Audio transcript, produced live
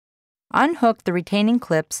Unhook the retaining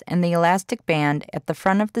clips and the elastic band at the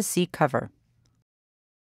front of the seat cover.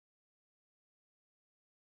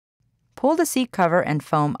 Pull the seat cover and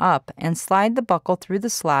foam up and slide the buckle through the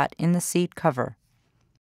slot in the seat cover.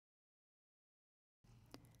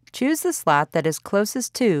 Choose the slot that is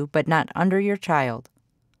closest to but not under your child.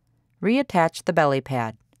 Reattach the belly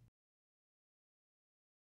pad.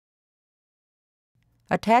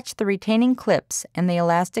 Attach the retaining clips and the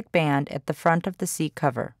elastic band at the front of the seat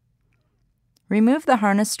cover. Remove the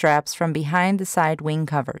harness straps from behind the side wing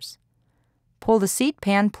covers. Pull the seat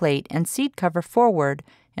pan plate and seat cover forward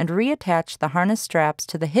and reattach the harness straps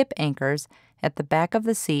to the hip anchors at the back of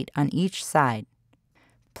the seat on each side.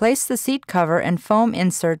 Place the seat cover and foam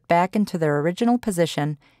insert back into their original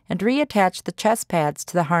position and reattach the chest pads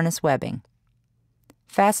to the harness webbing.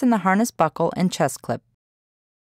 Fasten the harness buckle and chest clip.